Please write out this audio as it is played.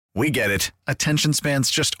We get it. Attention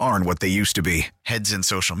spans just aren't what they used to be. Heads in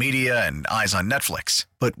social media and eyes on Netflix.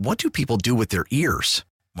 But what do people do with their ears?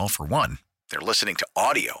 Well, for one, they're listening to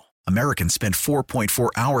audio. Americans spend 4.4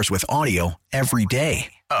 hours with audio every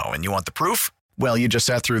day. Oh, and you want the proof? Well, you just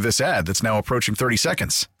sat through this ad that's now approaching 30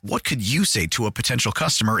 seconds. What could you say to a potential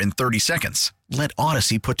customer in 30 seconds? Let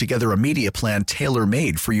Odyssey put together a media plan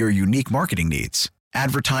tailor-made for your unique marketing needs.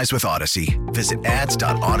 Advertise with Odyssey. Visit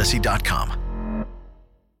ads.odyssey.com.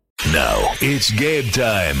 Now, it's Gabe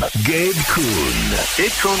time. Gabe Kuhn.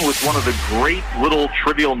 Gabe Kuhn was one of the great little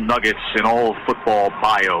trivial nuggets in all football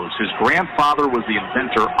bios. His grandfather was the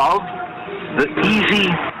inventor of the Easy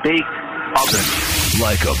Bake Oven.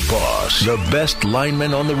 Like a boss, the best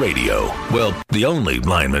lineman on the radio. Well, the only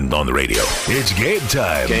lineman on the radio. It's Gabe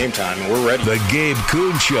time. Game time. We're ready. The Gabe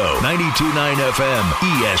Kuhn Show, 92.9 FM,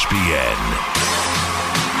 ESPN.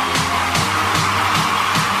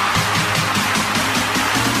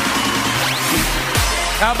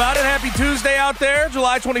 How about it? Happy Tuesday out there.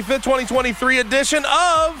 July 25th, 2023 edition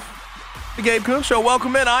of the Gabe Kuhn Show.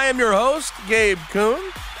 Welcome in. I am your host, Gabe Kuhn.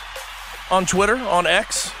 On Twitter, on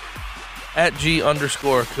X, at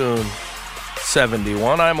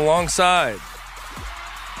G_Kuhn71. I'm alongside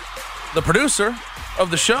the producer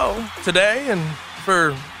of the show today and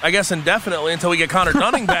for, I guess, indefinitely until we get Connor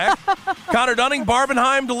Dunning back. Connor Dunning,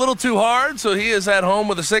 Barbenheimed a little too hard, so he is at home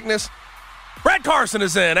with a sickness. Brad Carson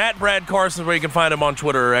is in, at Brad Carson, where you can find him on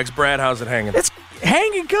Twitter or X. Brad, how's it hanging? It's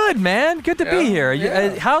hanging good, man. Good to be here.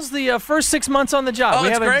 Yeah. How's the first 6 months on the job? Oh,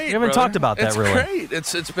 it's great, We haven't talked about that, really.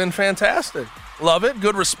 It's great. It's been fantastic. Love it.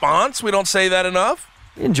 Good response. We don't say that enough.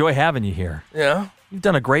 We enjoy having you here. Yeah. You've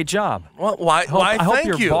done a great job. Well, why? I hope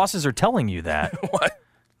Thank your bosses are telling you that. Why?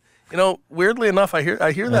 You know, weirdly enough, I hear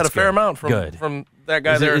that a fair amount from that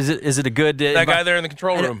guy there. Is it a good? That guy there in the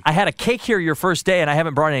control room. I had a cake here your first day, and I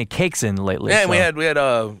haven't brought any cakes in lately. Yeah, so. and we had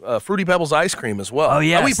Fruity Pebbles ice cream as well. Oh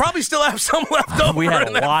yeah, we probably still have some left over. We had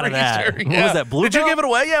in a lot of freezer. that. Yeah. What was that? Bluebell? Did you give it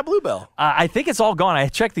away? Yeah, Bluebell. I think it's all gone. I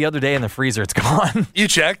checked the other day in the freezer. It's gone. You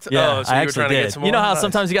checked? Yeah, oh, so I you were actually trying did. to get some more? You know how Nice.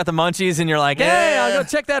 sometimes you got the munchies, and you're like, "Hey, Yeah. I'll go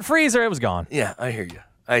check that freezer." It was gone. Yeah, I hear you.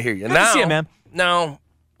 Good to see you, man. Now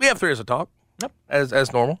we have 3 hours of talk. Yep.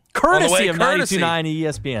 As normal. Courtesy of courtesy. 92.9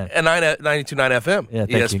 ESPN. And 92.9 FM, Yeah,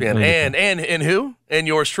 thank you. ESPN. And who? And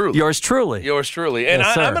yours truly. Yours truly. Yours truly. And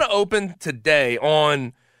Yes, sir. I'm going to open today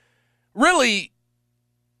on really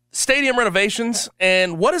stadium renovations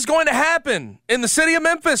and what is going to happen in the city of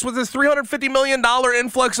Memphis with this $350 million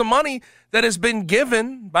influx of money that has been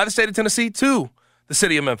given by the state of Tennessee to the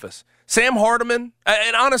city of Memphis. Sam Hardiman,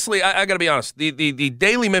 and honestly, I got to be honest, the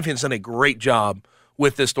Daily Memphians done a great job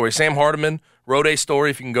with this story. Sam Hardiman wrote a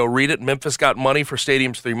story, if you can go read it. Memphis got money for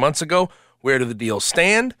stadiums 3 months ago. Where do the deals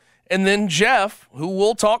stand? And then Jeff, who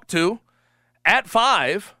we'll talk to at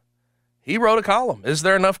 5, he wrote a column. Is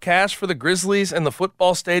there enough cash for the Grizzlies and the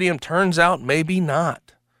football stadium? Turns out maybe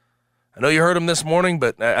not. I know you heard him this morning,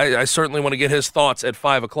 but I certainly want to get his thoughts at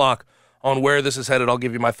 5 o'clock on where this is headed. I'll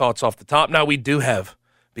give you my thoughts off the top. Now, we do have,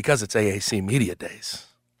 because it's AAC Media Days,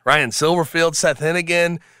 Ryan Silverfield, Seth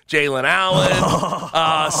Henigan, Jalen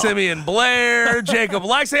Allen, Simeon Blair, Jacob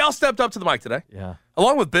Likes. They all stepped up to the mic today. Yeah.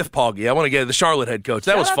 Along with Biff Poggi. I want to get the Charlotte head coach.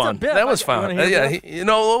 That Shout was out to fun. Biff. That was You fun. wanna hear Biff?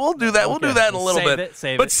 We'll do that. We'll do that in a little bit.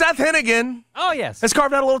 Save But it. Seth Henigan Oh, yes. has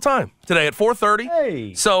carved out a little time today at 4:30.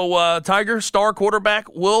 Hey. So Tiger star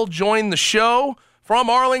quarterback will join the show from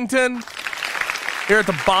Arlington here at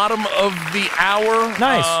the bottom of the hour.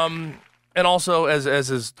 Nice. And also, as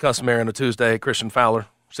is customary on a Tuesday, Christian Fowler,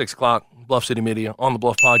 6 o'clock, Bluff City Media, on the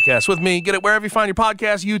Bluff Podcast with me. Get it wherever you find your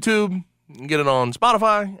podcast, YouTube. You can get it on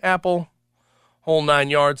Spotify, Apple, whole 9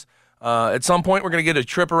 yards. At some point, we're going to get a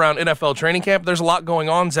trip around NFL training camp. There's a lot going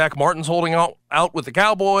on. Zach Martin's holding out with the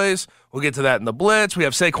Cowboys. We'll get to that in the Blitz. We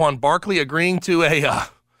have Saquon Barkley agreeing to a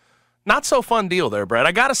not-so-fun deal there, Brad.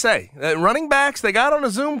 I got to say, running backs, they got on a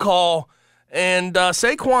Zoom call, and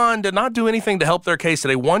Saquon did not do anything to help their case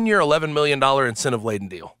at a 1-year, $11 million incentive-laden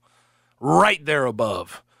deal. Right there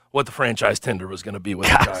above what the franchise tender was going to be with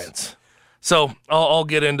the Giants. So I'll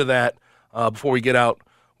get into that before we get out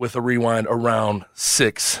with a rewind around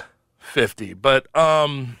 6:50. But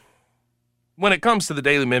when it comes to the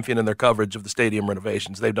Daily Memphian and their coverage of the stadium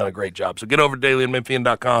renovations, they've done a great job. So get over to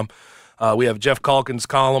dailyandmemphian.com. We have Jeff Calkins'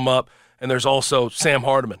 column up, and there's also Sam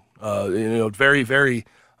Hardiman. Very, very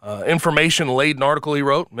information-laden article he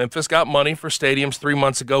wrote. Memphis got money for stadiums 3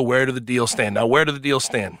 months ago. Where do the deals stand? Now, where do the deals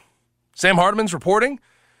stand? Sam Hardiman's reporting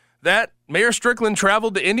that Mayor Strickland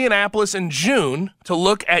traveled to Indianapolis in June to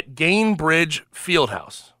look at Gainbridge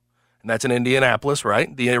Fieldhouse. And that's in Indianapolis,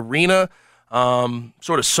 right? The arena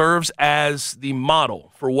sort of serves as the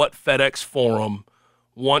model for what FedEx Forum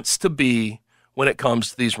wants to be when it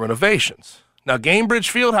comes to these renovations. Now,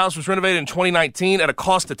 Gainbridge Fieldhouse was renovated in 2019 at a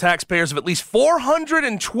cost to taxpayers of at least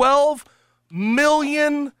 $412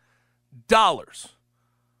 million.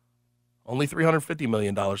 Only $350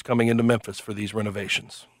 million coming into Memphis for these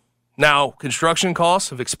renovations. Now, construction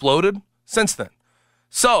costs have exploded since then.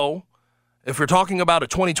 So, if we're talking about a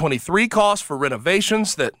 2023 cost for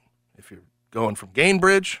renovations that, if you're going from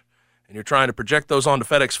Gainbridge and you're trying to project those onto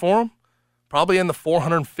FedEx Forum, probably in the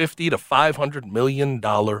 $450 to $500 million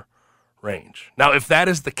range. Now, if that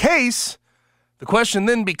is the case, the question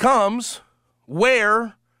then becomes,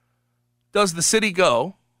 where does the city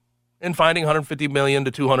go in finding $150 million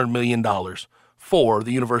to $200 million for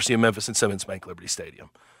the University of Memphis and Simmons Bank Liberty Stadium?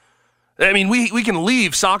 I mean, we can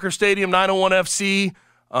leave Soccer Stadium, 901 FC.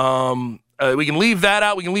 We can leave that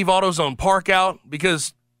out. We can leave AutoZone Park out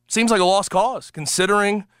because it seems like a lost cause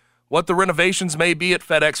considering what the renovations may be at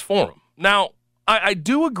FedEx Forum. Now, I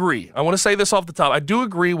do agree. I want to say this off the top. I do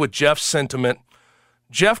agree with Jeff's sentiment.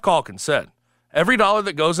 Jeff Calkins said, every dollar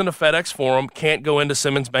that goes into FedEx Forum can't go into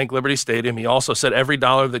Simmons Bank Liberty Stadium. He also said every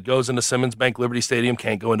dollar that goes into Simmons Bank Liberty Stadium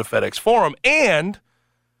can't go into FedEx Forum. And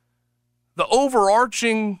the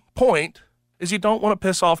overarching point is you don't want to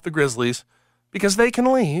piss off the Grizzlies because they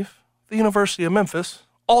can leave. The University of Memphis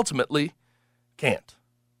ultimately can't.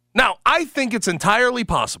 Now, I think it's entirely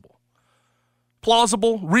possible,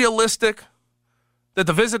 plausible, realistic, that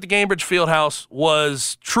the visit to Gainbridge Fieldhouse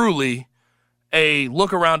was truly a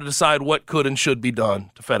look around to decide what could and should be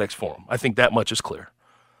done to FedEx Forum. I think that much is clear.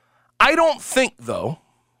 I don't think, though,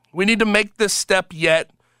 we need to make this step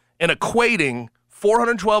yet in equating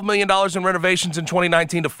 $412 million in renovations in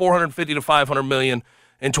 2019 to $450 to $500 million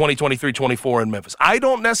in 2023-24 in Memphis. I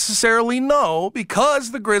don't necessarily know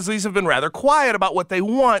because the Grizzlies have been rather quiet about what they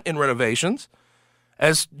want in renovations,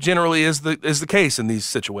 as generally is the case in these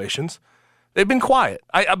situations. They've been quiet.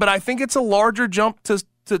 But I think it's a larger jump to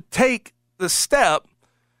take the step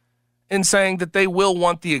in saying that they will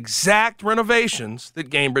want the exact renovations that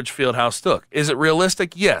Gainbridge Fieldhouse took. Is it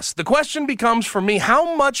realistic? Yes. The question becomes for me,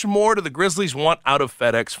 how much more do the Grizzlies want out of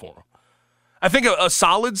FedEx Forum? I think a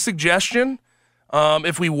solid suggestion,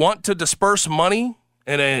 if we want to disperse money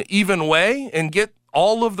in an even way and get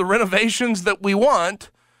all of the renovations that we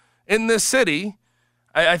want in this city,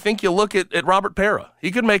 I think you look at Robert Parra.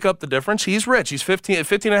 He could make up the difference. He's rich. He's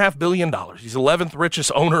 $15.5 billion. He's 11th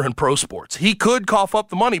richest owner in pro sports. He could cough up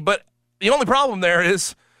the money, but the only problem there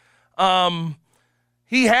is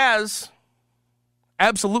he has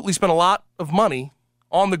absolutely spent a lot of money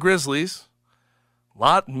on the Grizzlies.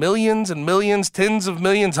 Millions and millions, tens of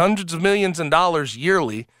millions, hundreds of millions in dollars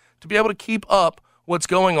yearly to be able to keep up what's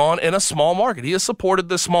going on in a small market. He has supported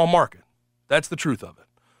this small market. That's the truth of it.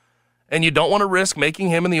 And you don't want to risk making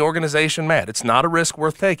him and the organization mad. It's not a risk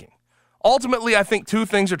worth taking. Ultimately, I think two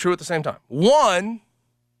things are true at the same time. One,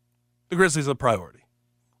 the Grizzlies are a priority.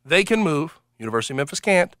 They can move. University of Memphis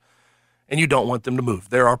can't. And you don't want them to move.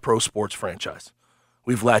 They're our pro sports franchise.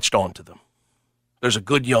 We've latched on to them. There's a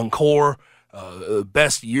good young core.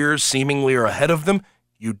 Best years seemingly are ahead of them.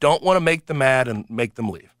 You don't want to make them mad and make them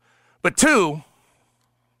leave. But two,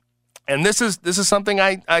 and this is something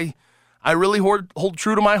I really hold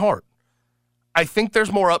true to my heart. I think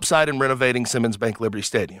there's more upside in renovating Simmons Bank Liberty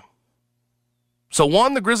Stadium. So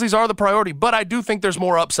one, the Grizzlies are the priority, but I do think there's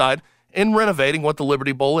more upside in renovating what the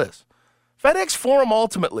Liberty Bowl is. FedEx Forum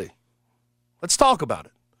ultimately, let's talk about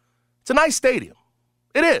it. It's a nice stadium.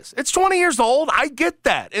 It is. It's 20 years old. I get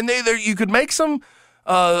that. And you could make some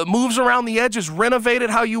moves around the edges, renovate it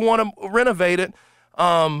how you want to renovate it.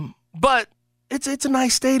 But it's a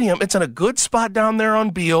nice stadium. It's in a good spot down there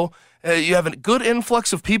on Beale. You have a good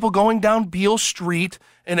influx of people going down Beale Street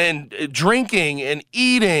and drinking and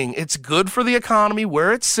eating. It's good for the economy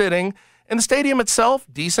where it's sitting. And the stadium itself,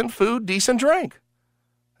 decent food, decent drink.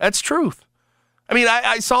 That's truth. I mean,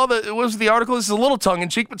 I saw the article. This is a little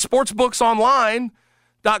tongue-in-cheek, but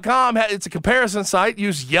sportsbooksonline.com, it's a comparison site.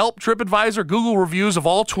 Use Yelp, TripAdvisor, Google reviews of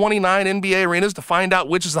all 29 NBA arenas to find out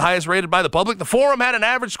which is the highest rated by the public. The Forum had an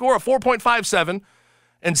average score of 4.57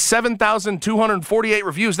 and 7,248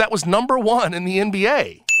 reviews. That was number one in the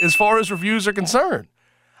NBA as far as reviews are concerned.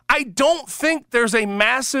 I don't think there's a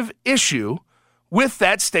massive issue with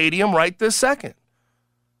that stadium right this second.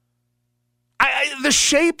 The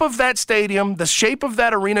shape of that stadium, the shape of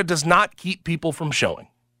that arena does not keep people from showing.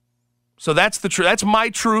 So that's the truth. That's my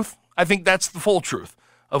truth. I think that's the full truth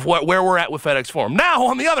of where we're at with FedEx Forum. Now,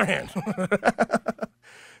 on the other hand,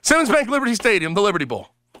 Simmons Bank Liberty Stadium, the Liberty Bowl.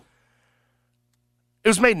 It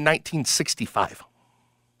was made in 1965.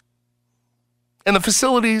 And the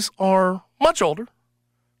facilities are much older,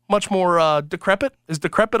 much more decrepit. Is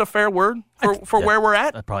decrepit a fair word for where we're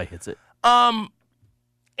at? That probably hits it.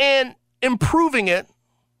 And improving it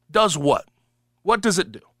does what? What does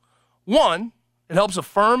it do? One, it helps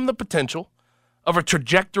affirm the potential of a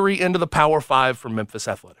trajectory into the Power 5 for Memphis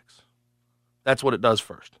athletics. That's what it does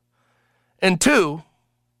first. And two,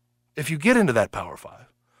 if you get into that Power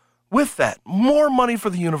 5, with that, more money for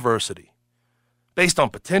the university. Based on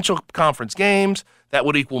potential conference games, that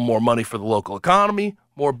would equal more money for the local economy,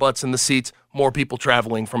 more butts in the seats, more people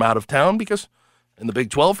traveling from out of town, because in the Big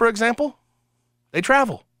 12, for example, they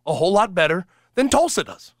travel a whole lot better than Tulsa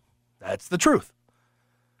does. That's the truth.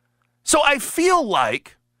 So I feel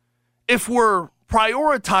like if we're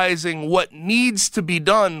prioritizing what needs to be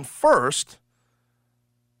done first,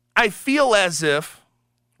 I feel as if,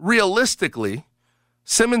 realistically,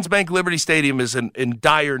 Simmons Bank Liberty Stadium is in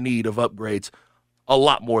dire need of upgrades a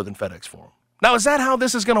lot more than FedEx Forum. Now, is that how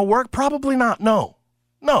this is going to work? Probably not. No,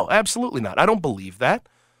 absolutely not. I don't believe that.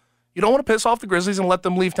 You don't want to piss off the Grizzlies and let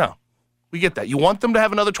them leave town. We get that. You want them to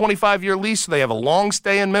have another 25-year lease so they have a long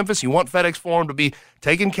stay in Memphis. You want FedEx Forum to be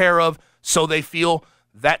taken care of so they feel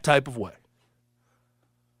that type of way.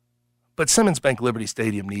 But Simmons Bank Liberty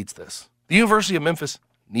Stadium needs this. The University of Memphis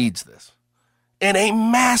needs this in a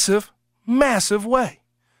massive, massive way.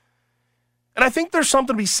 And I think there's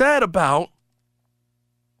something to be said about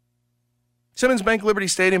Simmons Bank Liberty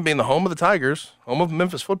Stadium being the home of the Tigers, home of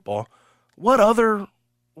Memphis football. What other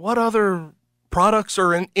products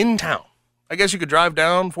are in town? I guess you could drive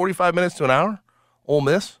down 45 minutes to an hour. Ole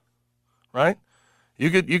Miss, right? You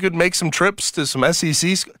could make some trips to some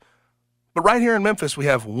SEC. But right here in Memphis, we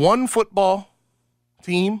have one football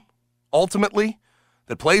team, ultimately,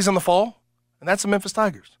 that plays in the fall, and that's the Memphis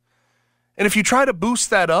Tigers. And if you try to boost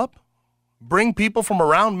that up, bring people from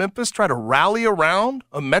around Memphis, try to rally around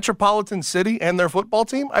a metropolitan city and their football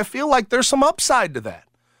team, I feel like there's some upside to that.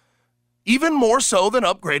 Even more so than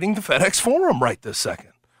upgrading the FedEx Forum right this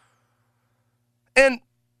second. And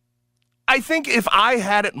I think if I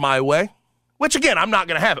had it my way, which again, I'm not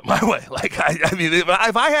going to have it my way. Like, I mean, if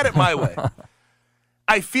I had it my way,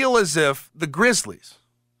 I feel as if the Grizzlies,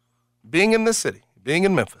 being in this city, being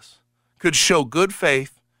in Memphis, could show good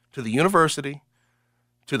faith to the university,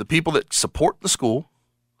 to the people that support the school,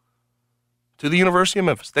 to the University of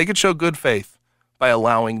Memphis. They could show good faith by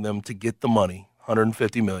allowing them to get the money,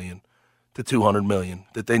 $150 million to $200 million,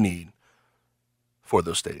 that they need for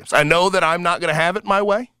those stadiums. I know that I'm not going to have it my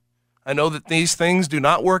way. I know that these things do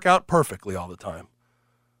not work out perfectly all the time.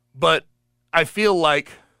 But I feel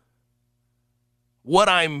like what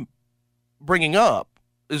I'm bringing up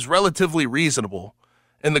is relatively reasonable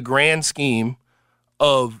in the grand scheme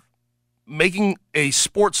of making a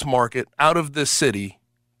sports market out of this city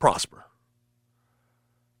prosper.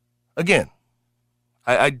 Again,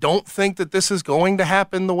 I don't think that this is going to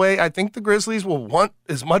happen the way I think the Grizzlies will want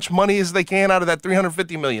as much money as they can out of that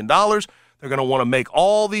 $350 million. They're going to want to make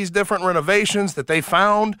all these different renovations that they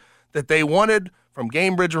found that they wanted from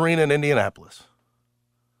Gamebridge Arena in Indianapolis.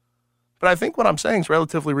 But I think what I'm saying is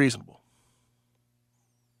relatively reasonable.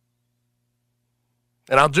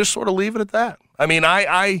 And I'll just sort of leave it at that. I mean,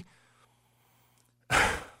 I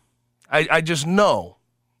just know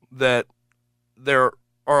that there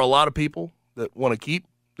are a lot of people that want to keep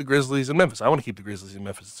the Grizzlies in Memphis. I want to keep the Grizzlies in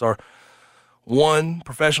Memphis. It's our one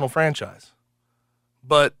professional franchise.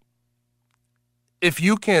 But if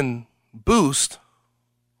you can boost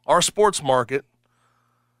our sports market,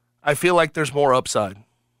 I feel like there's more upside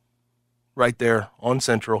right there on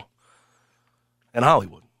Central and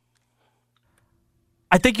Hollywood.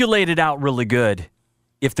 I think you laid it out really good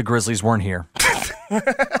if the Grizzlies weren't here.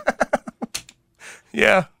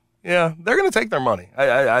 Yeah. They're going to take their money.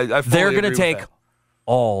 I They're going to take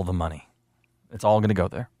all the money. It's all going to go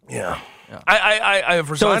there. Yeah. I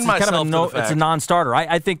have resigned myself to the fact. It's a non-starter.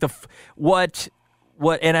 I think what,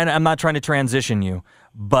 and I'm not trying to transition you,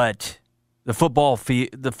 but the football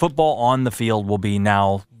on the field will be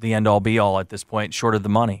now the end-all, be-all at this point, short of the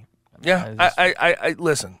money. Yeah. I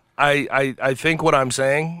listen. I think what I'm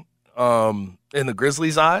saying, in the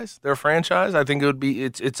Grizzlies' eyes, their franchise, I think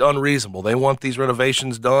it's unreasonable. They want these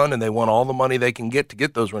renovations done, and they want all the money they can get to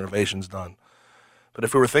get those renovations done. But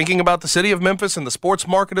if we were thinking about the city of Memphis and the sports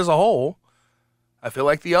market as a whole, I feel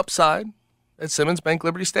like the upside at Simmons Bank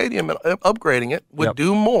Liberty Stadium and upgrading it would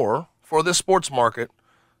do more for this sports market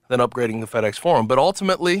than upgrading the FedEx Forum. But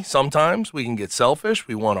ultimately, sometimes we can get selfish.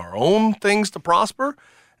 We want our own things to prosper.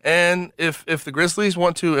 And if the Grizzlies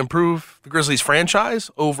want to improve the Grizzlies franchise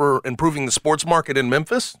over improving the sports market in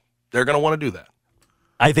Memphis, they're going to want to do that.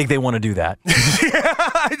 I think they want to do that.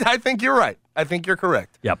 I think you're right. I think you're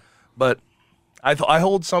correct. Yep. But I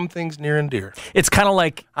hold some things near and dear. It's kind of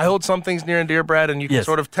like I hold some things near and dear, Brad, and you can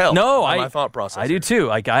sort of tell. My thought process. I do too.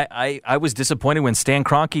 Like I was disappointed when Stan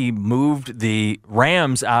Kroenke moved the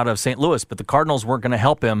Rams out of St. Louis, but the Cardinals weren't going to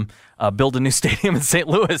help him build a new stadium in St.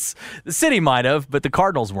 Louis. The city might have, but the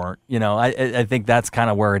Cardinals weren't. I think that's kind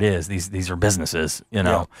of where it is. These are businesses.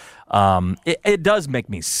 It does make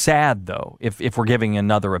me sad though if we're giving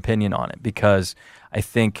another opinion on it, because I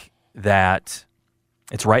think that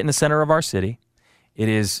it's right in the center of our city. It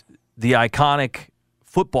is the iconic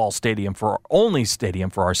football stadium only stadium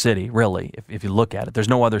for our city, really, if you look at it. There's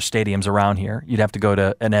no other stadiums around here. You'd have to go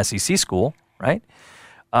to an SEC school, right?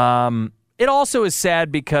 It also is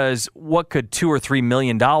sad because what could $2 or $3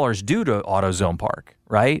 million do to AutoZone Park,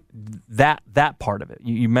 right? That part of it.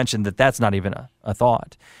 You mentioned that's not even a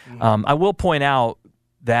thought. Mm-hmm. I will point out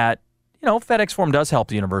that FedEx Forum does help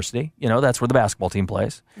the university. That's where the basketball team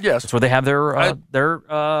plays. Yes, that's where they have their I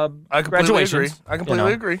completely agree. I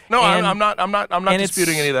completely agree. No, I'm not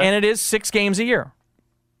disputing any of that. And it is 6 games a year,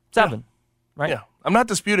 7, right? Yeah, I'm not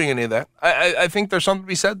disputing any of that. I think there's something to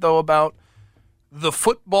be said though about the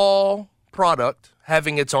football product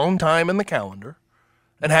having its own time in the calendar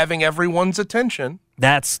and having everyone's attention.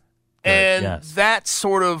 That's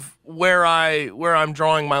sort of where I'm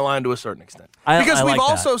drawing my line to a certain extent. Because we've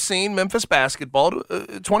also seen Memphis basketball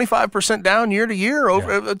 25% down year to year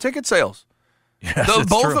over ticket sales. Yes,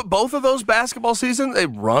 both of those basketball seasons, they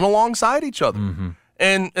run alongside each other. Mm-hmm.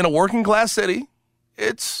 And in a working class city,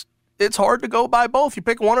 it's hard to go by both. You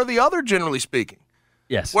pick one or the other, generally speaking.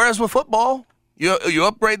 Yes. Whereas with football, you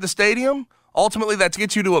upgrade the stadium. Ultimately, that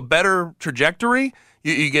gets you to a better trajectory.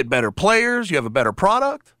 You get better players. You have a better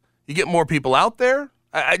product. You get more people out there.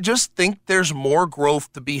 I just think there's more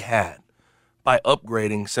growth to be had by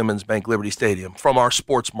upgrading Simmons Bank Liberty Stadium from our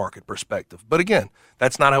sports market perspective. But again,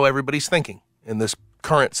 that's not how everybody's thinking in this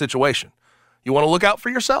current situation. You want to look out for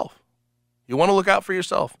yourself.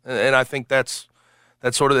 And I think that's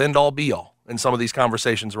sort of the end-all, be-all in some of these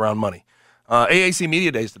conversations around money. AAC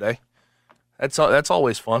Media Days today. That's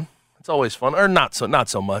always fun. It's always fun, or not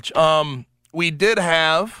so much. We did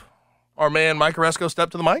have our man Mike Oresco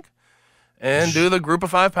step to the mic and do the Group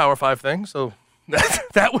of 5 Power 5 thing. So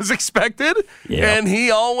that was expected, and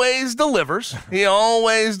he always delivers. He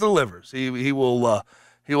will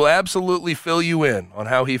absolutely fill you in on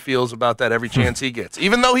how he feels about that every chance he gets.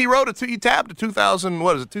 Even though he tabbed a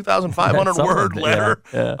 2,500 word letter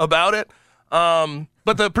about it.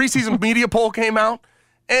 But the preseason media poll came out,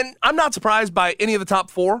 and I'm not surprised by any of the top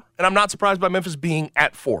 4, and I'm not surprised by Memphis being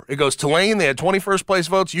at 4. It goes Tulane, they had 20 first-place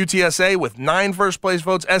votes, UTSA with 9 first-place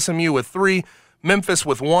votes, SMU with 3, Memphis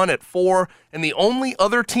with 1 at 4, and the only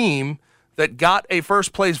other team that got a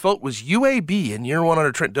first-place vote was UAB in year 1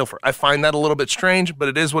 under Trent Dilfer. I find that a little bit strange, but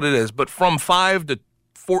it is what it is. But from 5 to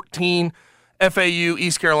 14, FAU,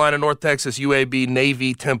 East Carolina, North Texas, UAB,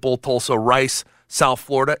 Navy, Temple, Tulsa, Rice, South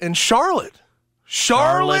Florida, and Charlotte.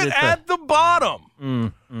 Charlotte at the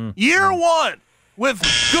bottom. Year 1 with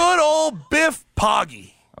good old Biff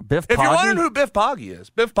Poggi. Biff Poggi? If you're wondering who Biff Poggi is,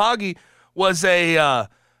 Biff Poggi was a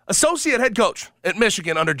associate head coach at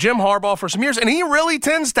Michigan under Jim Harbaugh for some years, and he really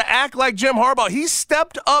tends to act like Jim Harbaugh. He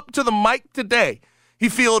stepped up to the mic today. He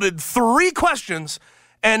fielded 3 questions,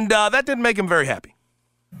 and that didn't make him very happy.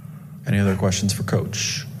 Any other questions for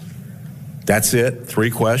Coach? That's it?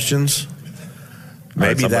 3 questions?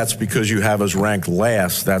 Maybe that's because you have us ranked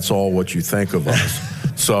last. That's all what you think of us.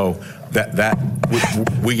 So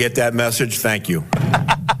we get that message. Thank you.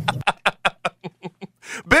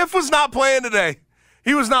 Biff was not playing today.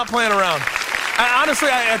 He was not playing around. Honestly,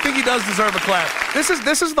 I think he does deserve a clap. This is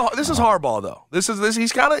Harbaugh though. He's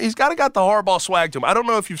got the Harbaugh swag to him. I don't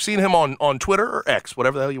know if you've seen him on Twitter or X,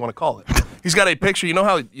 whatever the hell you want to call it. He's got a picture. You know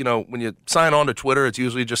how when you sign on to Twitter, it's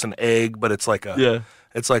usually just an egg, but it's like a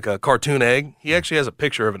cartoon egg. He actually has a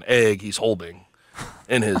picture of an egg he's holding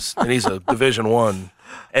and he's a Division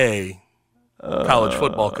I college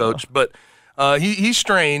football coach. But he's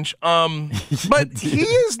strange. But he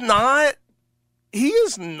is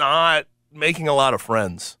not making a lot of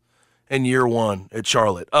friends in year 1 at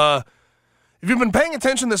Charlotte. If you've been paying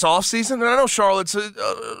attention this offseason, and I know Charlotte's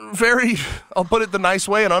a very, I'll put it the nice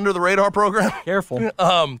way, an under-the-radar program. Careful.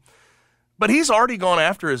 But he's already gone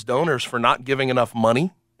after his donors for not giving enough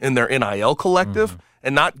money in their NIL collective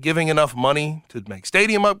and not giving enough money to make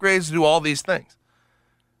stadium upgrades, to do all these things.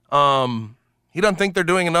 He doesn't think they're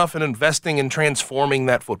doing enough in investing in transforming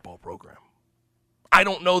that football program. I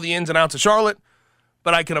don't know the ins and outs of Charlotte,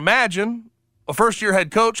 but I can imagine a first-year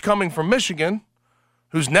head coach coming from Michigan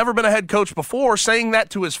who's never been a head coach before saying that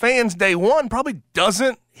to his fans day 1 probably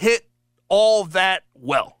doesn't hit all that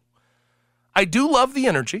well. I do love the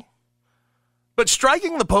energy. But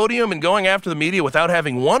striking the podium and going after the media without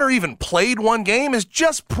having won or even played one game is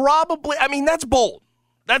just probably, that's bold.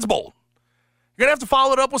 That's bold. You're going to have to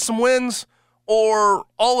follow it up with some wins, or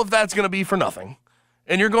all of that's going to be for nothing.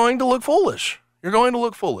 And you're going to look foolish. You're going to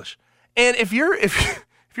look foolish. And if you're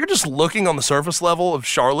just looking on the surface level of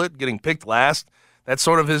Charlotte getting picked last, that's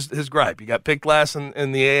sort of his gripe. You got picked last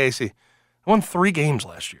in the AAC. They won 3 games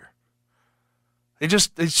last year. They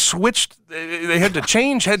switched. They had to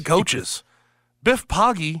change head coaches. Biff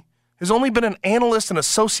Poggi has only been an analyst and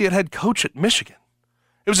associate head coach at Michigan.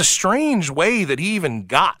 It was a strange way that he even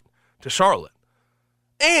got to Charlotte.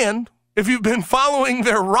 And if you've been following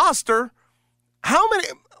their roster, how many?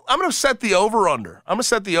 I'm going to set the over-under. I'm going to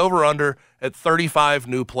set the over-under at 35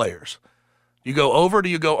 new players. You go over, do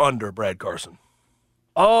you go under, Brad Carson?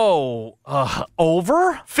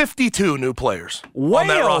 Over? 52 new players Way on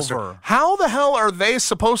that over. roster. How the hell are they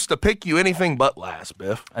supposed to pick you anything but last,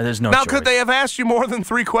 Biff? There's no Now, choice. could they have asked you more than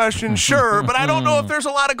 3 questions? Sure, but I don't know if there's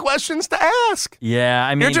a lot of questions to ask.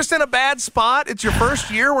 Yeah, You're just in a bad spot. It's your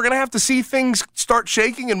first year. We're going to have to see things start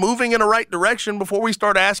shaking and moving in the right direction before we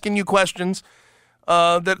start asking you questions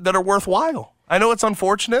that are worthwhile. I know it's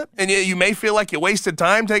unfortunate, and you may feel like you wasted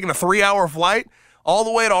time taking a 3-hour flight all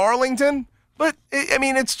the way to Arlington. But,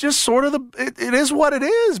 it's just sort of it is what it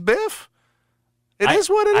is, Biff. It is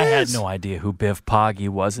what it is. I had no idea who Biff Poggi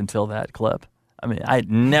was until that clip.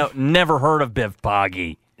 I'd never heard of Biff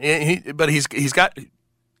Poggi. But he's got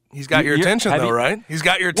your attention, though, right? He's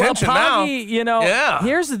got your attention well, Poggi, now. Yeah.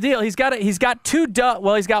 Here's the deal. He's got 2 dub.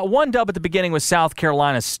 Well, he's got 1 dub at the beginning with South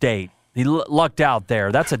Carolina State. He lucked out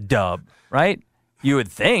there. That's a dub, right? You would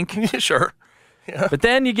think. Sure. Yeah. But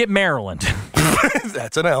then you get Maryland.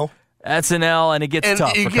 That's an L. That's an L, and it gets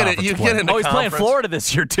tough. You get into he's conference. playing Florida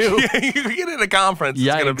this year, too. Yeah, you get into conference,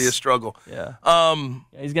 It's going to be a struggle. Yeah.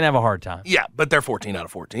 He's going to have a hard time. Yeah, but they're 14 out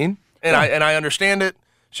of 14. And I understand it.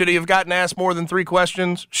 Should he have gotten asked more than 3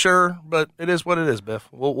 questions? Sure, but it is what it is, Biff.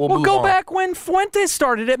 We'll move go on. back when Fuentes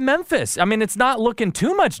started at Memphis. It's not looking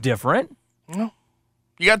too much different. No.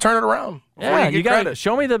 You got to turn it around. Yeah, you got to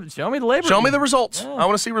show me the labor. Show me the results. Yeah. I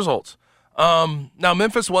want to see results. Now,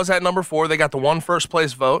 Memphis was at number 4. They got the 1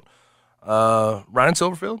 first-place vote. Ryan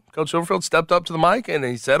Silverfield, Coach Silverfield, stepped up to the mic, and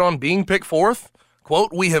he said on being picked 4th,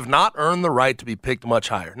 quote, "We have not earned the right to be picked much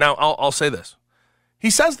higher." Now, I'll say this.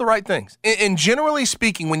 He says the right things. And generally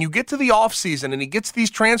speaking, when you get to the offseason and he gets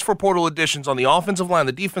these transfer portal additions on the offensive line,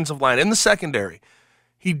 the defensive line, and the secondary,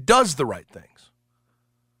 he does the right things.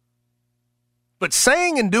 But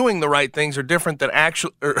saying and doing the right things are different than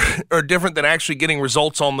actually getting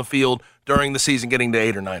results on the field during the season, getting to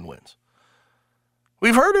 8 or 9 wins.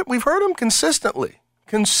 We've heard it. We've heard him consistently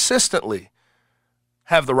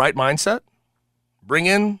have the right mindset, bring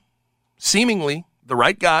in seemingly the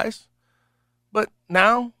right guys, but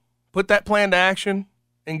now put that plan to action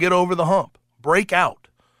and get over the hump. Break out.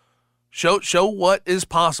 Show what is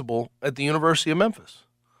possible at the University of Memphis.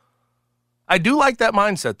 I do like that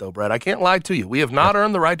mindset, though, Brad. I can't lie to you. We have not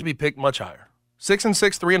earned the right to be picked much higher.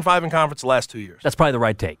 6-6, 3-5 in conference the last 2 years. That's probably the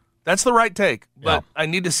right take. That's the right take, but I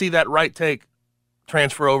need to see that right take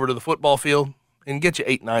transfer over to the football field and get you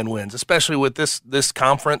 8-9 wins, especially with this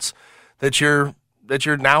conference that you're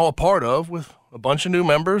now a part of with a bunch of new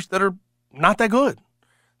members that are not that good,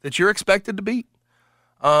 that you're expected to beat.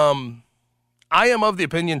 I am of the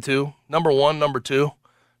opinion, too, number 1, number 2,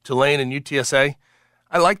 Tulane and UTSA.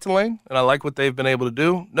 I like Tulane, and I like what they've been able to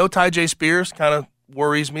do. No Ty J. Spears kind of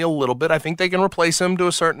worries me a little bit. I think they can replace him to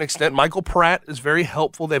a certain extent. Michael Pratt is very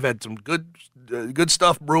helpful. They've had some good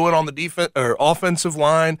stuff brewing on the defense or offensive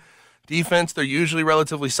line. Defense, they're usually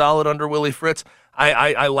relatively solid under Willie Fritz.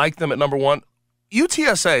 I like them at number 1.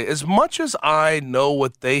 UTSA, as much as I know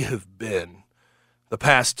what they have been the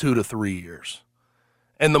past 2 to 3 years,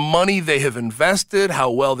 and the money they have invested,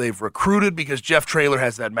 how well they've recruited because Jeff Traylor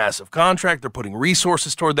has that massive contract. They're putting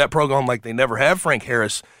resources toward that program like they never have. Frank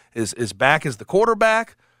Harris is back as the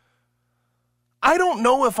quarterback. I don't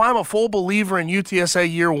know if I'm a full believer in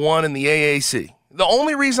UTSA year 1 in the AAC. The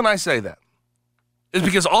only reason I say that is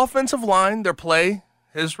because offensive line, their play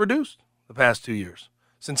has reduced the past 2 years.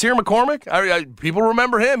 Sincere McCormick, people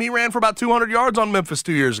remember him. He ran for about 200 yards on Memphis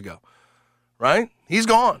 2 years ago, right? He's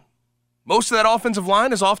gone. Most of that offensive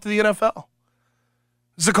line is off to the NFL.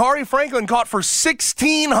 Zachary Franklin caught for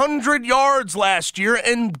 1,600 yards last year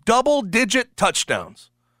and double-digit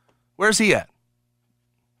touchdowns. Where's he at?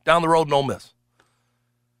 Down the road in Ole Miss.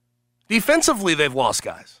 Defensively, they've lost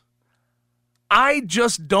guys. I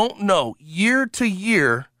just don't know, year to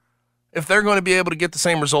year, if they're going to be able to get the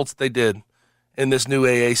same results that they did in this new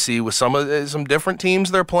AAC with some different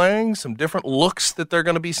teams they're playing, some different looks that they're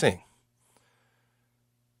going to be seeing.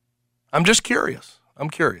 I'm just curious. I'm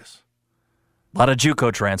curious. A lot of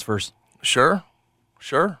JUCO transfers. Sure.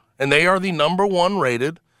 And they are the number 1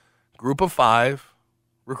 rated group of 5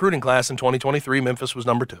 recruiting class in 2023. Memphis was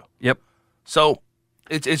number 2. Yep. So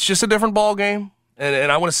it's just a different ball game,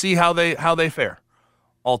 and I want to see how they fare.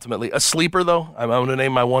 Ultimately, a sleeper though. I'm going to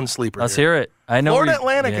name my one sleeper. Let's hear it. I know Florida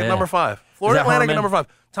Atlantic at number 5. Florida Atlantic at number 5.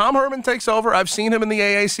 Tom Herman takes over. I've seen him in the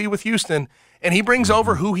AAC with Houston, and he brings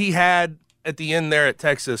over who he had at the end there at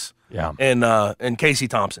Texas. Yeah. And Casey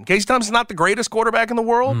Thompson. Casey Thompson's not the greatest quarterback in the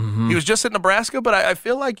world. He was just at Nebraska, but I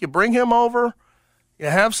feel like you bring him over, you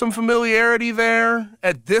have some familiarity there.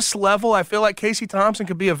 At this level, I feel like Casey Thompson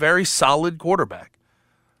could be a very solid quarterback.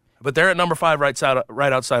 But they're at number 5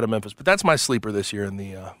 right outside of Memphis. But that's my sleeper this year in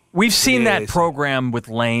the We've seen that AAC. program with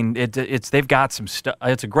Lane. They've got some stuff.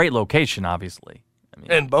 It's a great location, obviously.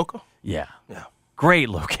 And Boca? Yeah. Great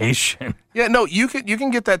location. Yeah, no, you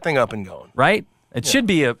can get that thing up and going. Right? It should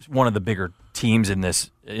be one of the bigger teams in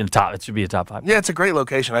top. It should be a top 5. Yeah, it's a great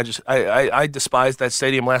location. I despised that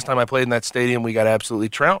stadium. Last time I played in that stadium, we got absolutely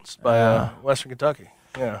trounced by Western Kentucky.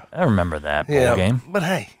 Yeah, I remember that bowl game. But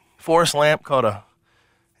hey, Forrest Lamp caught a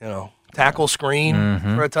tackle screen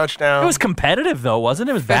for a touchdown. It was competitive though, wasn't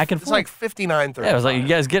it? It was back and forth. It's like 59-30. Yeah, it was like you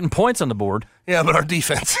guys getting points on the board. Yeah, but our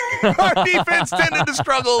defense tended to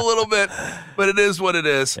struggle a little bit. But it is what it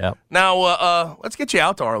is. Yep. Now let's get you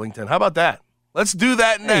out to Arlington. How about that? Let's do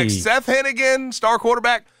that next. Hey. Seth Henigan, star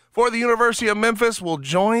quarterback for the University of Memphis, will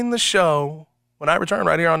join the show when I return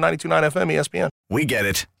right here on 92.9 FM ESPN. We get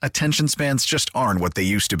it. Attention spans just aren't what they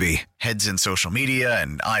used to be. Heads in social media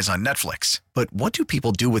and eyes on Netflix. But what do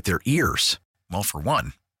people do with their ears? Well, for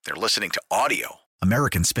one, they're listening to audio.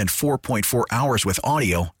 Americans spend 4.4 hours with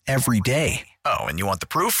audio every day. Oh, and you want the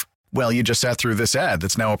proof? Well, you just sat through this ad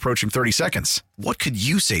that's now approaching 30 seconds. What could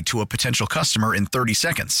you say to a potential customer in 30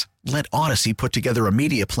 seconds? Let Odyssey put together a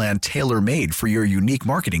media plan tailor-made for your unique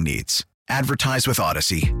marketing needs. Advertise with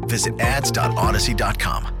Odyssey. Visit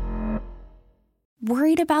ads.odyssey.com.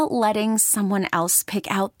 Worried about letting someone else pick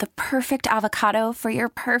out the perfect avocado for your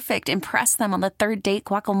perfect impress them on the third date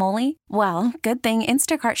guacamole? Well, good thing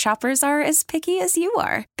Instacart shoppers are as picky as you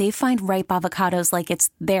are. They find ripe avocados like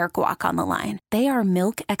it's their guac on the line. They are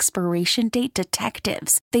milk expiration date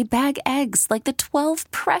detectives. They bag eggs like the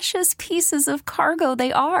 12 precious pieces of cargo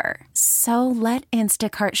they are. So let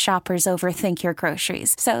Instacart shoppers overthink your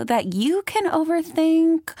groceries so that you can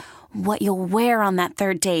overthink what you'll wear on that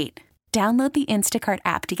third date. Download the Instacart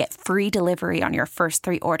app to get free delivery on your first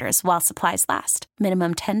 3 orders while supplies last.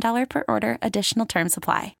 Minimum $10 per order. Additional terms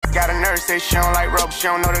apply. Got a nurse that she don't like rope. She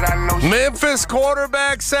don't know that I know. Memphis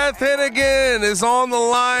quarterback Seth Henigan is on the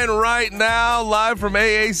line right now, live from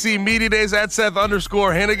AAC Media Days at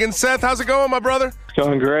Seth_Henigan. Seth, how's it going, my brother? It's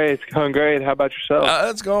going great. It's going great. How about yourself?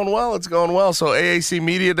 It's going well. It's going well. So AAC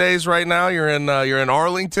Media Days right now. You're in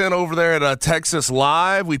Arlington over there at Texas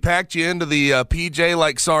Live. We packed you into the PJ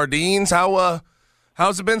like sardines.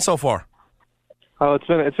 How's it been so far? Oh, it's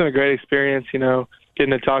been a great experience.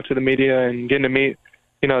 Getting to talk to the media and getting to meet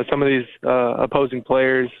some of these opposing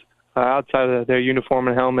players outside of their uniform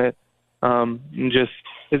and helmet. And just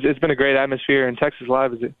it's been a great atmosphere. And Texas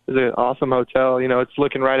Live is an awesome hotel. It's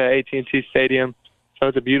looking right at AT&T Stadium. So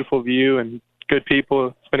it's a beautiful view and good people.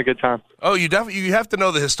 It's been a good time. Oh, you have to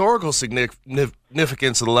know the historical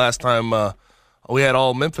significance of the last time we had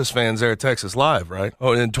all Memphis fans there at Texas Live, right?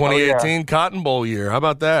 Oh, in 2018 Cotton Bowl year. How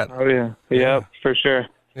about that? Oh, yeah. Yeah, for sure.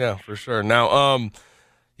 Yeah, for sure. Now,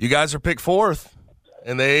 you guys are picked 4th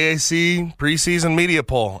in the AAC preseason media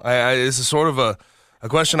poll. This is sort of a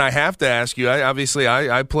question I have to ask you.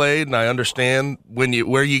 I played, and I understand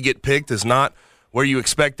where you get picked is not where you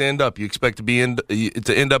expect to end up. You expect to end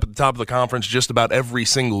up at the top of the conference just about every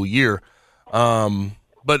single year.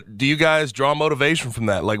 But do you guys draw motivation from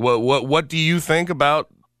that? Like, what do you think about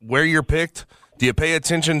where you're picked? Do you pay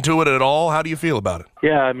attention to it at all? How do you feel about it?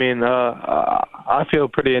 Yeah, I feel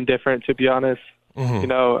pretty indifferent, to be honest.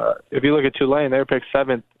 Mm-hmm. If you look at Tulane, they were picked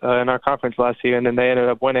 7th in our conference last year, and then they ended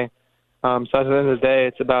up winning. So at the end of the day,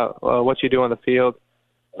 it's about what you do on the field.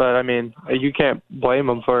 But, you can't blame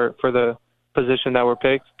them for the position that we're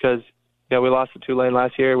picked because we lost to Tulane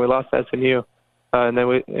last year, we lost to SMU, and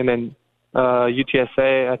then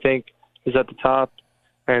UTSA I think is at the top,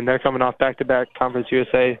 and they're coming off back-to-back Conference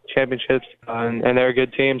USA championships, and they're a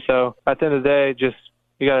good team. So at the end of the day, just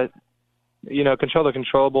you got to control the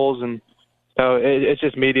controllables, and so it's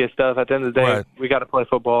just media stuff. At the end of the day, right. We got to play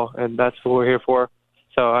football, and that's what we're here for.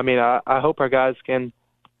 So I hope our guys can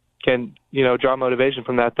draw motivation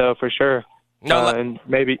from that though, for sure. And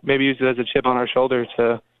maybe use it as a chip on our shoulder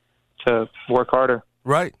to work harder.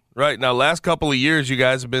 Right. Now, last couple of years, you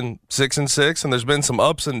guys have been 6-6, and there's been some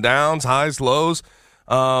ups and downs, highs, lows.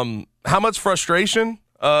 How much frustration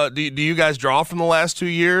do you guys draw from the last 2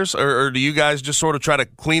 years, or do you guys just sort of try to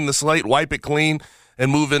clean the slate, wipe it clean,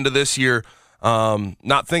 and move into this year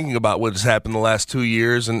not thinking about what has happened the last 2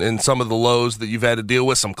 years and some of the lows that you've had to deal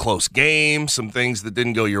with, some close games, some things that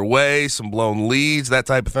didn't go your way, some blown leads, that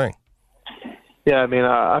type of thing? Yeah, I mean,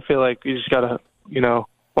 I feel like you just got to,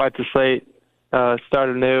 wipe the slate, start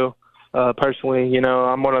anew. Personally,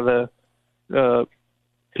 I'm one of the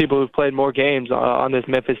people who've played more games on this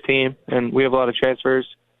Memphis team, and we have a lot of transfers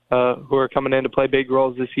who are coming in to play big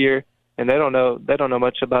roles this year, and they don't know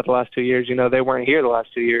much about the last 2 years. They weren't here the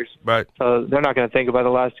last 2 years, right? So they're not going to think about the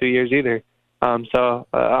last 2 years either. So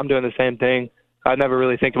I'm doing the same thing. I never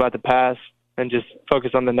really think about the past and just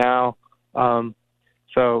focus on the now.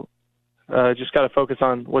 Just got to focus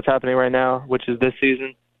on what's happening right now, which is this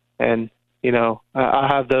season. And, I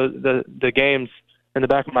have the games in the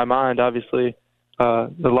back of my mind, obviously,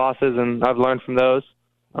 the losses, and I've learned from those,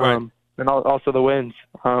 right. And also the wins.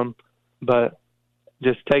 But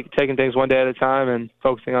just taking things one day at a time and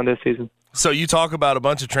focusing on this season. So you talk about a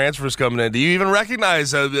bunch of transfers coming in. Do you even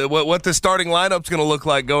recognize what the starting lineup's going to look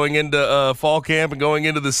like going into fall camp and going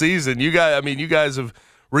into the season? You guys have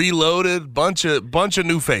reloaded, bunch of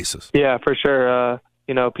new faces. Yeah, for sure.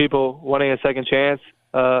 People wanting a second chance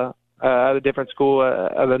at a different school,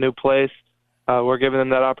 at a new place. We're giving them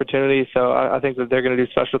that opportunity, so I think that they're going to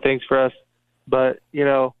do special things for us. But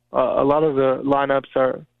a lot of the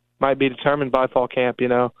lineups might be determined by fall camp.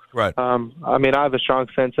 Right. I have a strong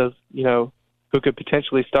sense of who could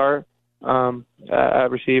potentially start at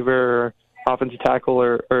receiver or offensive tackle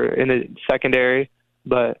or in the secondary,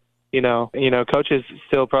 but coaches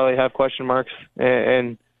still probably have question marks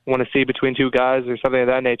and want to see between two guys or something of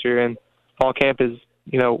that nature. And fall camp is,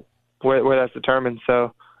 where that's determined.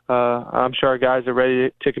 So I'm sure our guys are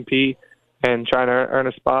ready to compete and trying to earn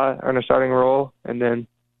a spot, earn a starting role, and then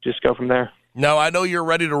just go from there. Now, I know you're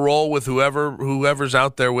ready to roll with whoever's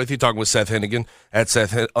out there with you. Talking with Seth Henigan at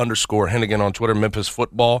Seth_Henigan on Twitter, Memphis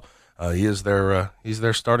Football. He's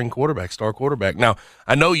their starting quarterback, star quarterback. Now,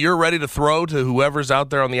 I know you're ready to throw to whoever's out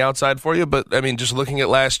there on the outside for you, but, just looking at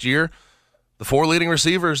last year, the 4 leading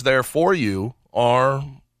receivers there for you are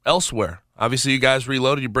elsewhere. Obviously, you guys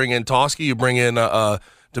reloaded. You bring in Toski. You bring in Demir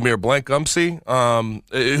Blankumsey.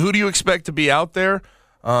 Who do you expect to be out there,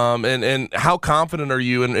 and how confident are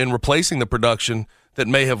you in replacing the production that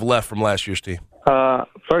may have left from last year's team?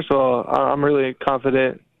 First of all, I'm really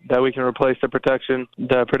confident that we can replace the production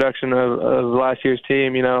of last year's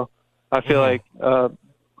team. I feel like,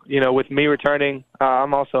 with me returning,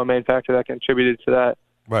 I'm also a main factor that contributed to that,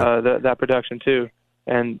 right. That production too.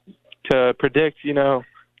 And to predict,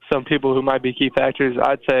 some people who might be key factors,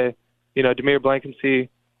 I'd say, Demir Blankumsey,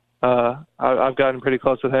 I've gotten pretty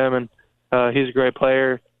close with him, and he's a great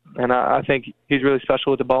player, and I think he's really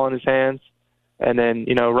special with the ball in his hands. And then,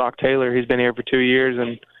 Rock Taylor, he's been here for 2 years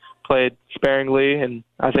and played sparingly, and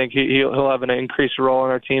I think he'll have an increased role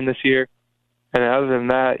in our team this year. And other than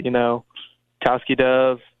that, Towski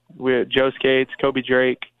Dove, Joe Skates, Kobe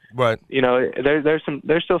Drake. Right. There's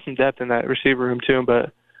still some depth in that receiver room too,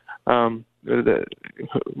 but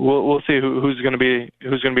we'll see who's going to be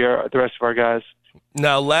the rest of our guys.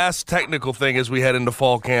 Now, last technical thing as we head into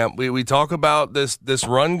fall camp, we talk about this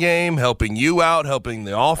run game, helping you out, helping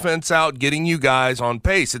the offense out, getting you guys on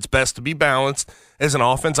pace. It's best to be balanced as an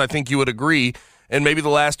offense. I think you would agree. And maybe the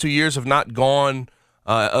last 2 years have not gone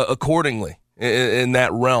accordingly in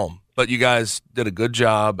that realm. But you guys did a good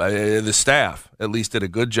job. The staff at least did a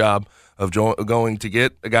good job of going to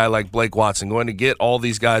get a guy like Blake Watson, going to get all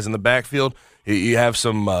these guys in the backfield. You have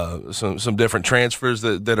some different transfers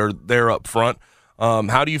that are there up front.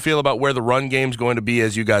 How do you feel about where the run game's going to be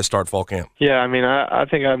as you guys start fall camp? Yeah, I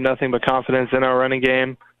think I have nothing but confidence in our running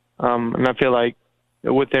game. And I feel like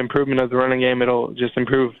with the improvement of the running game, it'll just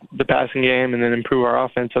improve the passing game and then improve our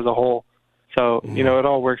offense as a whole. So, it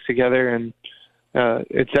all works together, and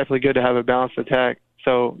it's definitely good to have a balanced attack.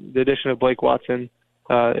 So the addition of Blake Watson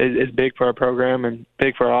is big for our program and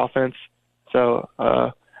big for our offense. So,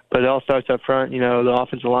 but it all starts up front. The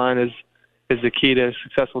offensive line is the key to a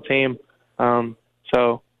successful team.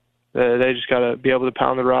 So they just got to be able to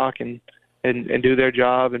pound the rock and do their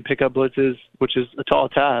job and pick up blitzes, which is a tall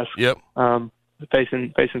task. Yep.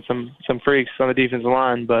 Facing some freaks on the defensive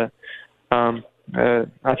line, but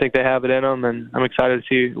I think they have it in them, and I'm excited to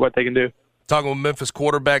see what they can do. Talking with Memphis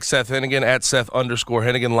quarterback Seth Henigan at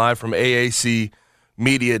Seth_Henigan live from AAC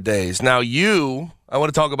Media Days. Now I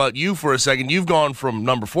want to talk about you for a second. You've gone from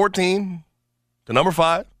number 14 to number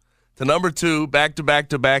 5 to number 2,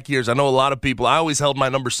 back-to-back-to-back years. I know a lot of people. I always held my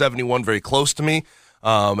number 71 very close to me,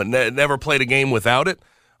 and never played a game without it.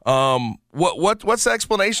 What's the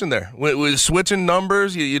explanation there? With switching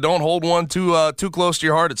numbers, you don't hold one too close to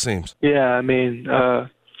your heart, it seems. Yeah, I mean, I'm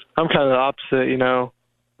kind of the opposite. You know,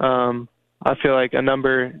 I feel like a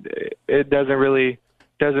number, it doesn't really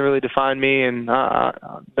define me, and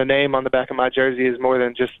the name on the back of my jersey is more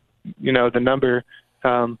than just, you know, the number.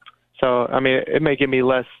 So I mean, it may give me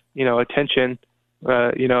less, you know, attention.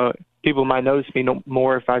 You know, people might notice me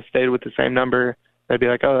more if I stayed with the same number. They'd be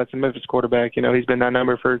like, oh, that's a Memphis quarterback. You know, he's been that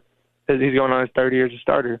number he's going on his third year as a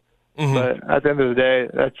starter. Mm-hmm. But at the end of the day,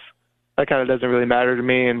 that kind of doesn't really matter to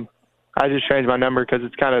me. And I just changed my number because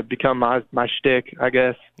it's kind of become my shtick, I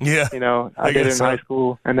guess. Yeah. You know, I did it in high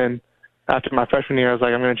school. And then after my freshman year, I was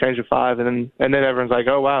like, I'm going to change to 5. And then everyone's like,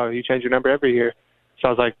 oh, wow, you change your number every year. So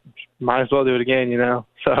I was like, might as well do it again, you know.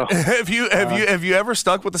 So have you ever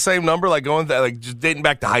stuck with the same number, like just dating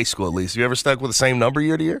back to high school at least? You ever stuck with the same number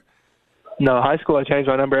year to year? No, high school I changed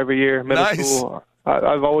my number every year. Middle school,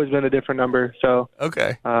 I've always been a different number. So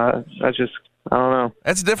okay, that's just, I don't know.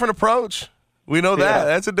 That's a different approach. We know that. Yeah.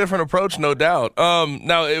 That's a different approach, no doubt.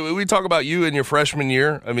 Now we talk about you in your freshman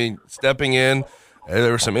year. I mean, stepping in.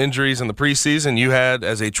 There were some injuries in the preseason. You had,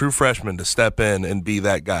 as a true freshman, to step in and be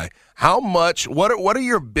that guy. How much? What are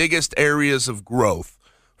your biggest areas of growth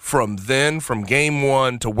from game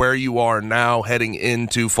 1 to where you are now, heading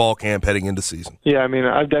into fall camp, heading into season? Yeah, I mean,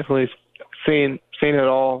 I've definitely seen it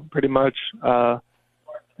all pretty much. There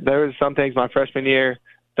were some things my freshman year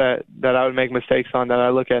that I would make mistakes on that I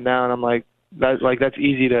look at now and I'm like, that's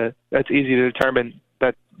easy to determine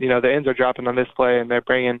that, you know, the ends are dropping on this play and they're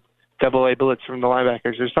bringing AA blitz from the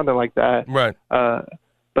linebackers or something like that. Right.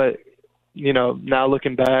 But, you know, now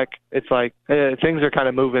looking back, it's like things are kind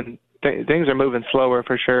of moving. Things are moving slower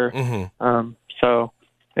for sure. Mm-hmm. So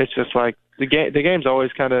it's just like the game's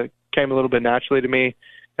always kind of came a little bit naturally to me,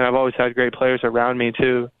 and I've always had great players around me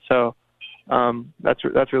too. So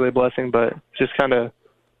that's really a blessing. But just kind of,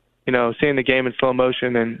 you know, seeing the game in slow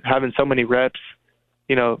motion and having so many reps,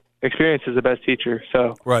 you know, experience is the best teacher.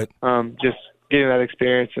 So right. Just getting that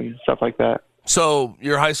experience and stuff like that. So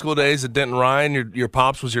your high school days at Denton Ryan, your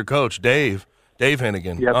pops was your coach, Dave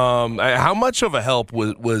Henigan. Yep. How much of a help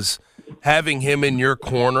was having him in your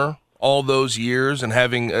corner all those years and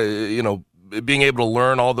having, being able to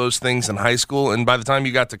learn all those things in high school? And by the time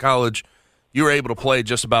you got to college, you were able to play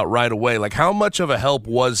just about right away. Like, how much of a help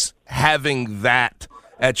was having that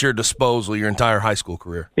at your disposal your entire high school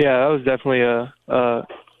career? Yeah, that was definitely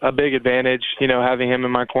a big advantage, you know, having him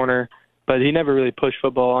in my corner. But he never really pushed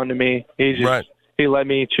football onto me. He let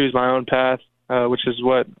me choose my own path, which is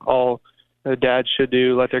what all dads should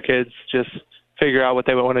do. Let their kids just figure out what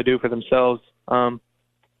they want to do for themselves. And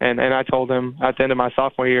I told him at the end of my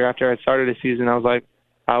sophomore year, after I started the season, I was like,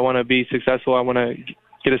 I want to be successful. I want to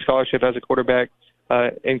get a scholarship as a quarterback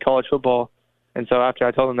in college football. And so after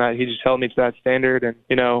I told him that, he just held me to that standard. And,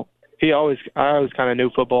 you know, I always kind of knew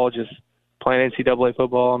football, just playing NCAA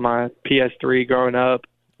football on my PS3 growing up.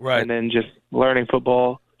 Right. And then just learning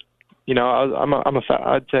football. You know,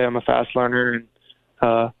 I'd say I'm a fast learner,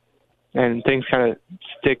 and things kind of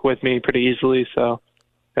stick with me pretty easily. So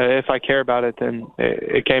if I care about it, then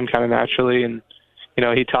it came kind of naturally. And, you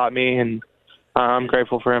know, he taught me, and I'm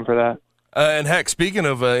grateful for him for that. And heck, speaking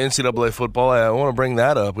of NCAA football, I want to bring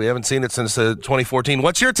that up. We haven't seen it since 2014.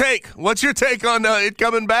 What's your take? What's your take on it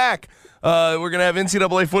coming back? We're going to have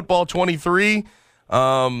NCAA football 23.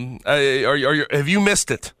 Have you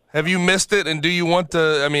missed it? Have you missed it? And do you want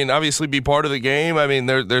to, obviously be part of the game?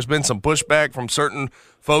 There's been some pushback from certain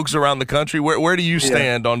folks around the country. Where do you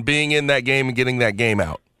stand on being in that game and getting that game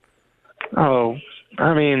out? Oh,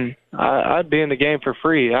 I'd be in the game for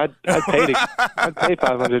free. I'd pay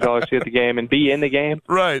 $500 to get the game and be in the game.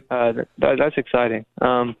 Right. That's exciting.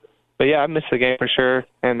 But yeah, I missed the game for sure,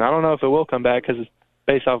 and I don't know if it will come back because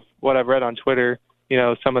based off what I've read on Twitter, you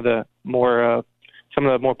know, some of the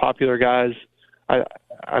more popular guys,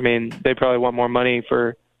 they probably want more money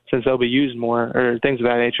since they'll be used more or things of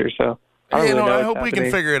that nature. So I hope we can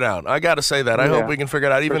figure it out. I got to say that. I hope we can figure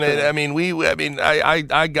it out. Even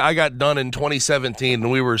I got done in 2017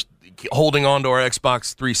 and we were holding on to our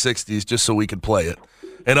Xbox 360s just so we could play it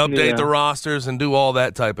and update the rosters and do all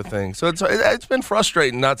that type of thing. So it's been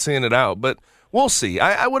frustrating not seeing it out, but we'll see.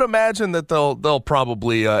 I would imagine that they'll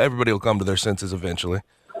probably everybody will come to their senses eventually.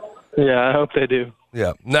 Yeah, I hope they do.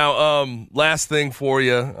 Yeah. Now, last thing for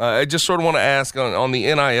you, I just sort of want to ask on the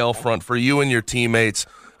NIL front for you and your teammates.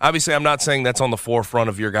 Obviously, I'm not saying that's on the forefront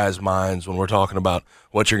of your guys' minds when we're talking about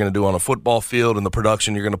what you're going to do on a football field and the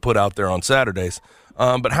production you're going to put out there on Saturdays.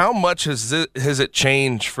 But how much has it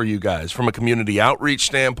changed for you guys from a community outreach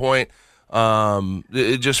standpoint?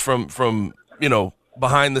 Just from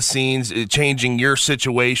behind the scenes, changing your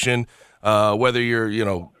situation, whether you're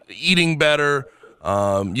eating better,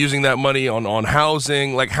 using that money on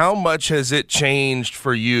housing. Like, how much has it changed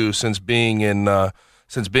for you since being at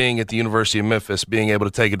the University of Memphis, being able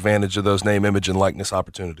to take advantage of those name, image, and likeness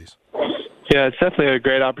opportunities? Yeah, it's definitely a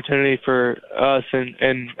great opportunity for us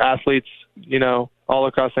and athletes, all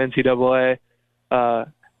across the NCAA.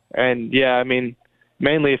 And yeah, I mean,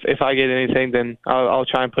 mainly if I get anything, then I'll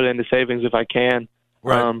try and put it into savings if I can.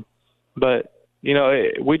 Right. But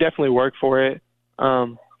we definitely work for it.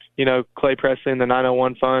 Clay Presley and the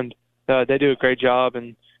 901 Fund, they do a great job,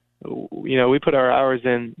 and we put our hours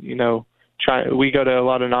in. We go to a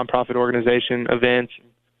lot of nonprofit organization events,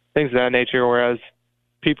 things of that nature. Whereas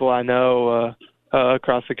people I know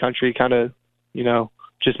across the country kind of,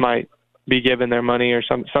 just might be given their money or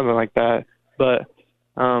something like that. But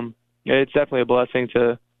it's definitely a blessing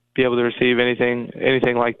to be able to receive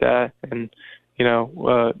anything like that. And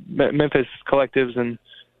Memphis collectives, and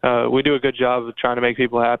we do a good job of trying to make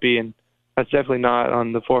people happy, and that's definitely not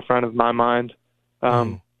on the forefront of my mind.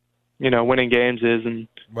 Winning games is, and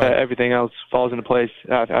right. Everything else falls into place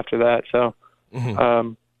after that. So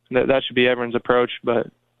that should be everyone's approach, but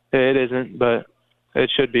it isn't. But it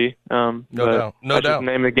should be. No doubt. That's just the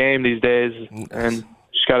name of the game these days, and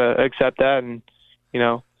just gotta accept that and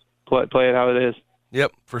play it how it is.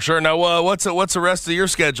 Yep, for sure. Now, what's the rest of your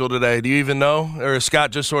schedule today? Do you even know, or is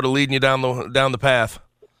Scott just sort of leading you down the path?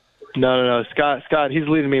 No. Scott, he's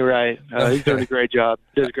leading me right. He's doing a great job.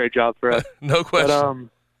 Does a great job for us. No question.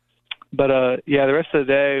 But the rest of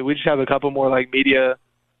the day we just have a couple more like media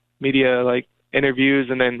like interviews,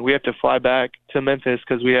 and then we have to fly back to Memphis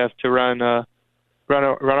because we have to run our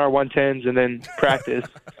 110s and then practice.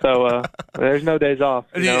 So there's no days off.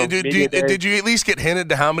 Did you at least get hinted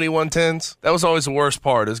to how many 110s? That was always the worst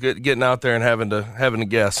part, is getting out there and having to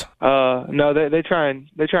guess. No, they try and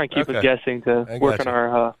keep us guessing to work on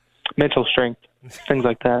our mental strength, things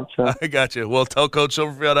like that. So I got you. Well, tell Coach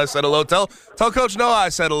Silverfield I said hello. Tell Coach Noah I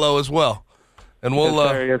said hello as well, and we'll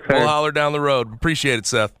Yes, sir. We'll holler down the road. Appreciate it,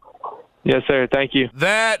 Seth. Yes, sir. Thank you.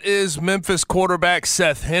 That is Memphis quarterback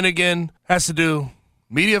Seth Henigan. Has to do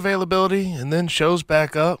media availability and then shows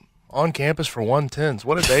back up on campus for 110s.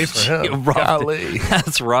 What a day for him. Golly.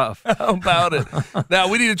 That's rough. How about it? Now,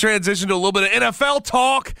 we need to transition to a little bit of NFL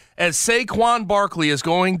talk as Saquon Barkley is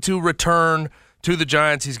going to return to the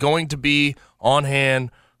Giants. He's going to be on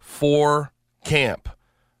hand for camp.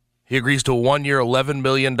 He agrees to a 1-year, $11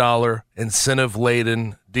 million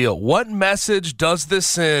incentive-laden deal. What message does this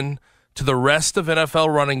send to the rest of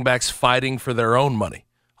NFL running backs fighting for their own money?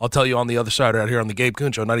 I'll tell you on the other side right here on the Gabe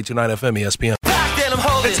Kuhn Show, 92.9 FM ESPN.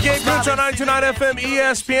 It's Gabe Kuhn Show, 92.9 FM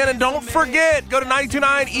ESPN. And don't forget, go to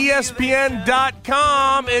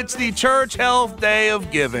 929ESPN.com. It's the Church Health Day of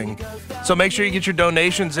Giving. So make sure you get your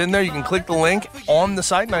donations in there. You can click the link on the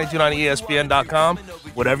site, 929ESPN.com.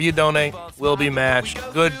 Whatever you donate will be matched.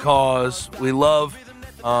 Good cause. We love,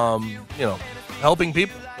 helping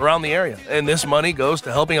people around the area. And this money goes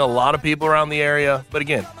to helping a lot of people around the area. But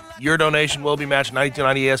again, your donation will be matched,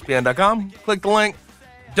 929ESPN.com. Click the link.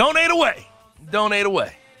 Donate away. Donate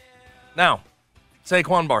away. Now,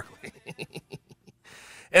 Saquon Barkley.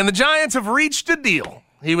 And the Giants have reached a deal.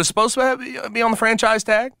 He was supposed to be on the franchise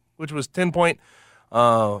tag, which was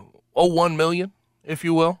 $10.01 million, if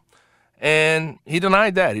you will. And he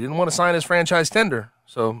denied that. He didn't want to sign his franchise tender.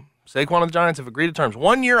 So Saquon and the Giants have agreed to terms.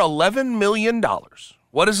 1 year, $11 million.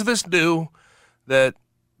 What does this do that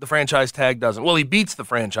the franchise tag doesn't? Well, he beats the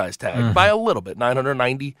franchise tag by a little bit,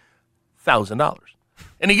 $990,000.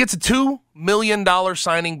 And he gets a $2 million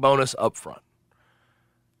signing bonus up front.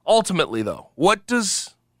 Ultimately, though, what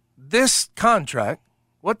does this contract,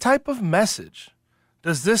 what type of message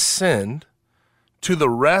does this send to the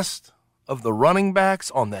rest of the running backs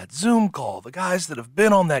on that Zoom call, the guys that have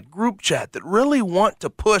been on that group chat that really want to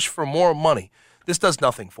push for more money? This does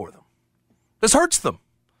nothing for them. This hurts them.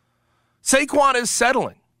 Saquon is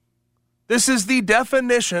settling. This is the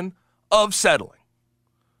definition of settling.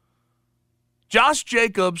 Josh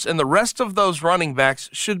Jacobs and the rest of those running backs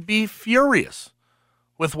should be furious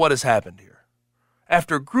with what has happened here.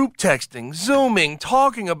 After group texting, Zooming,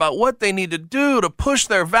 talking about what they need to do to push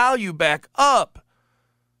their value back up,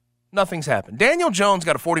 nothing's happened. Daniel Jones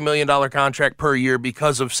got a $40 million contract per year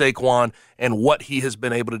because of Saquon and what he has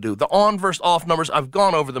been able to do. The on versus off numbers, I've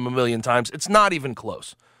gone over them a million times. It's not even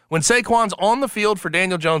close. When Saquon's on the field for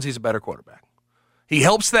Daniel Jones, he's a better quarterback. He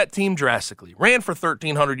helps that team drastically. Ran for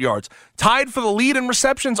 1,300 yards. Tied for the lead in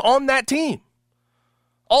receptions on that team.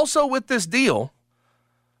 Also with this deal,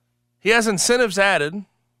 he has incentives added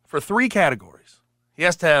for 3 categories. He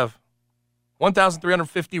has to have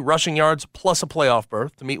 1,350 rushing yards plus a playoff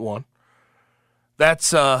berth to meet one.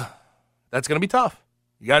 That's going to be tough.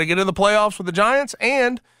 You got to get in the playoffs with the Giants,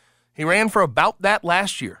 and he ran for about that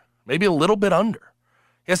last year, maybe a little bit under.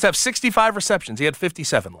 He has to have 65 receptions. He had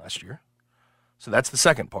 57 last year. So that's the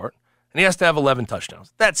second part. And he has to have 11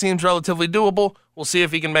 touchdowns. That seems relatively doable. We'll see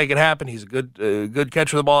if he can make it happen. He's a good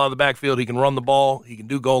catcher of the ball out of the backfield. He can run the ball. He can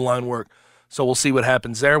do goal line work. So we'll see what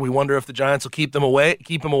happens there. We wonder if the Giants will keep him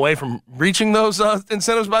away from reaching those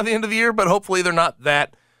incentives by the end of the year, but hopefully they're not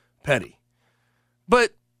that petty.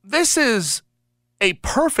 But this is a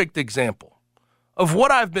perfect example of what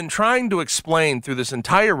I've been trying to explain through this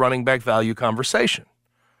entire running back value conversation.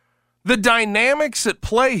 The dynamics at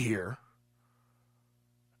play here,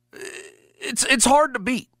 it's hard to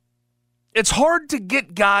beat. It's hard to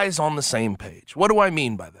get guys on the same page. What do I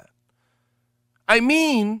mean by that? I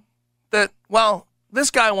mean that, well,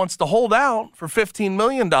 this guy wants to hold out for $15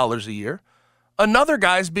 million a year. Another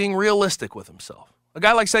guy's being realistic with himself. A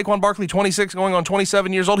guy like Saquon Barkley, 26, going on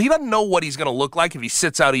 27 years old, he doesn't know what he's going to look like if he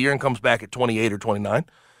sits out a year and comes back at 28 or 29.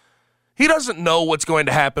 He doesn't know what's going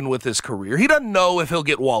to happen with his career. He doesn't know if he'll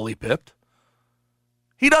get Wally-pipped.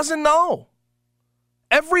 He doesn't know.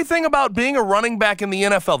 Everything about being a running back in the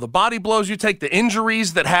NFL, the body blows you take, the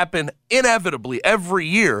injuries that happen inevitably every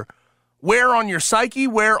year, wear on your psyche,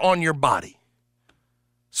 wear on your body.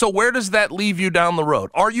 So where does that leave you down the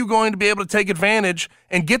road? Are you going to be able to take advantage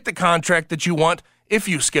and get the contract that you want if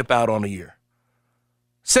you skip out on a year?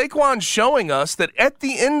 Saquon's showing us that at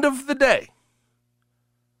the end of the day,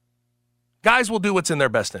 guys will do what's in their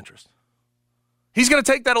best interest. He's going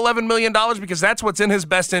to take that $11 million because that's what's in his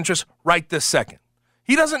best interest right this second.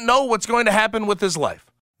 He doesn't know what's going to happen with his life.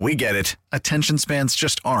 We get it. Attention spans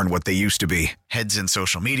just aren't what they used to be. Heads in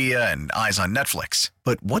social media and eyes on Netflix.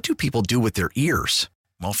 But what do people do with their ears?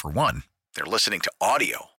 Well, for one, they're listening to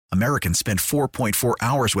audio. Americans spend 4.4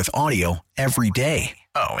 hours with audio every day.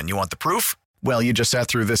 Oh, and you want the proof? Well, you just sat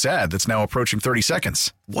through this ad that's now approaching 30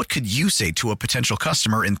 seconds. What could you say to a potential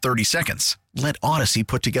customer in 30 seconds? Let Odyssey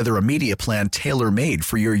put together a media plan tailor-made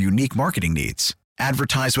for your unique marketing needs.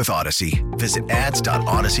 Advertise with Odyssey. Visit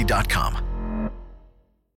ads.odyssey.com.